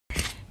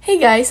Hey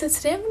guys, so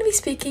today I'm going to be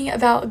speaking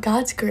about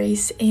God's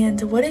grace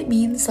and what it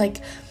means, like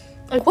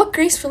what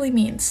grace really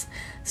means.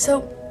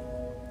 So,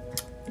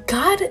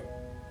 God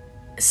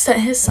sent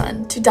his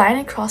son to die on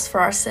a cross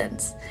for our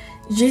sins.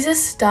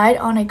 Jesus died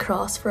on a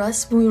cross for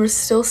us when we were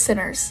still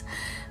sinners.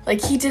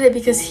 Like, he did it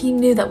because he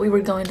knew that we were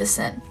going to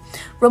sin.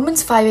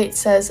 Romans 5:8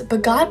 says,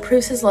 "But God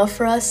proves his love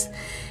for us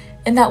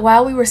in that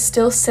while we were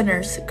still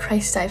sinners,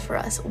 Christ died for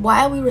us."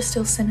 While we were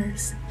still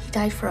sinners, he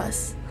died for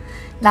us.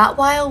 Not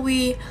while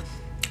we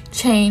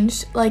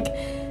changed. Like,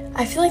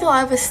 I feel like a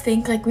lot of us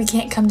think like we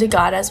can't come to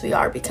God as we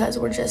are because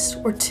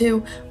we're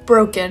too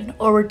broken,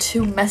 or we're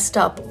too messed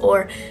up,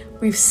 or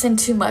we've sinned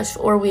too much,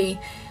 or we've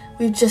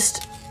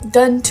just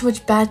done too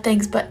much bad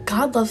things. But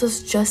God loves us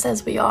just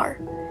as we are.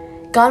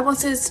 God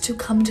wants us to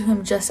come to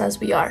him just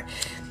as we are.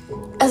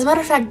 As a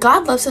matter of fact,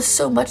 God loves us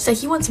so much that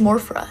he wants more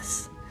for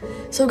us.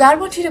 So God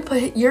wants you to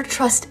put your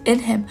trust in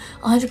him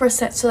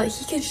 100% so that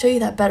he can show you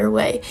that better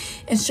way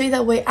and show you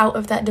that way out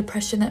of that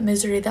depression, that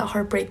misery, that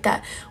heartbreak,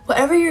 that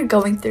whatever you're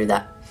going through,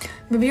 that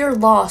maybe you're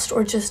lost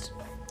or just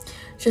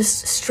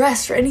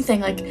stressed or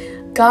anything.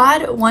 Like,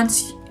 God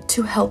wants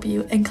to help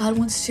you, and God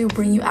wants to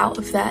bring you out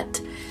of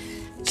that,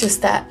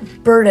 just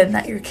that burden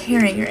that you're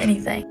carrying or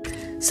anything.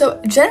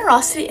 So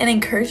generosity and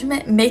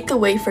encouragement make the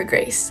way for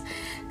grace.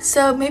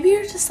 So maybe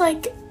you're just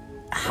like,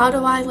 how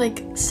do I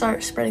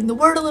start spreading the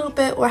word a little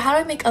bit, or how do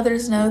I make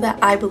others know that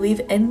I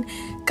believe in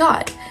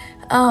God?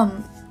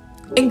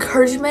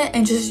 Encouragement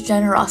and just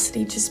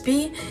generosity. Just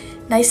be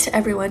nice to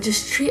everyone.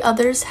 Just treat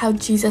others how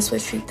Jesus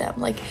would treat them.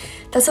 Like,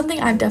 that's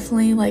something I've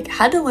definitely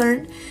had to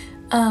learn,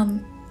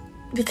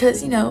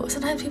 because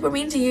sometimes people are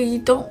mean to you. You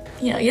don't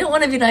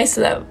want to be nice to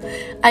them.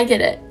 I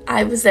get it.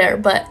 I was there,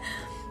 but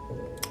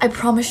I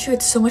promise you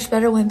it's so much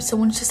better when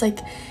someone's just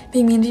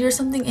being mean to you or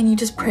something, and you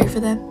just pray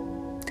for them.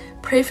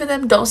 Pray for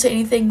them. Don't say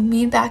anything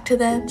mean back to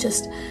them.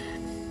 Just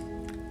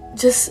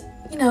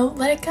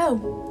let it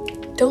go.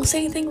 Don't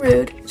say anything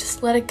rude.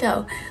 Just let it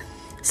go.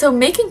 So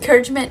make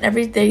encouragement an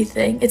everyday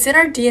thing. It's in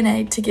our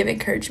DNA to give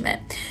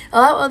encouragement.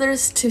 Allow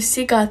others to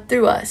see God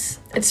through us.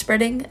 It's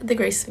spreading the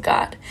grace of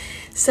God.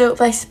 So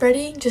by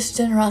spreading just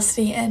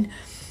generosity and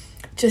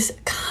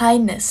just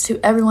kindness to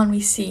everyone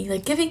we see,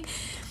 like giving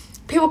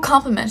people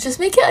compliments, just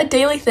make it a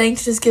daily thing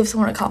to just give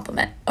someone a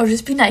compliment or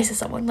just be nice to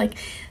someone.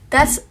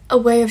 That's a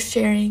way of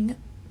sharing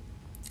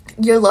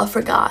your love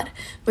for God,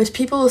 which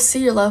people will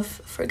see your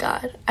love for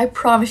God. I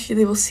promise you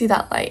they will see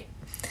that light.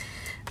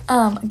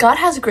 God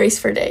has grace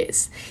for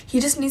days. He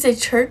just needs a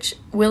church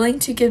willing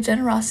to give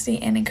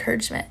generosity and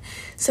encouragement.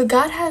 So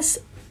God has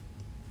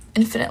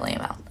infinitely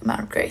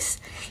amount of grace.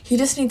 He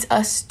just needs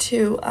us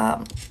to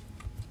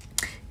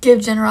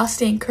give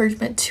generosity and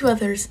encouragement to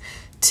others,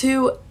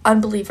 to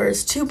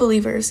unbelievers, to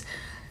believers,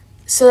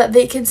 so that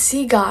they can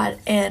see God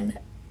and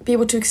be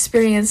able to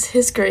experience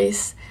his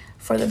grace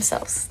for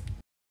themselves.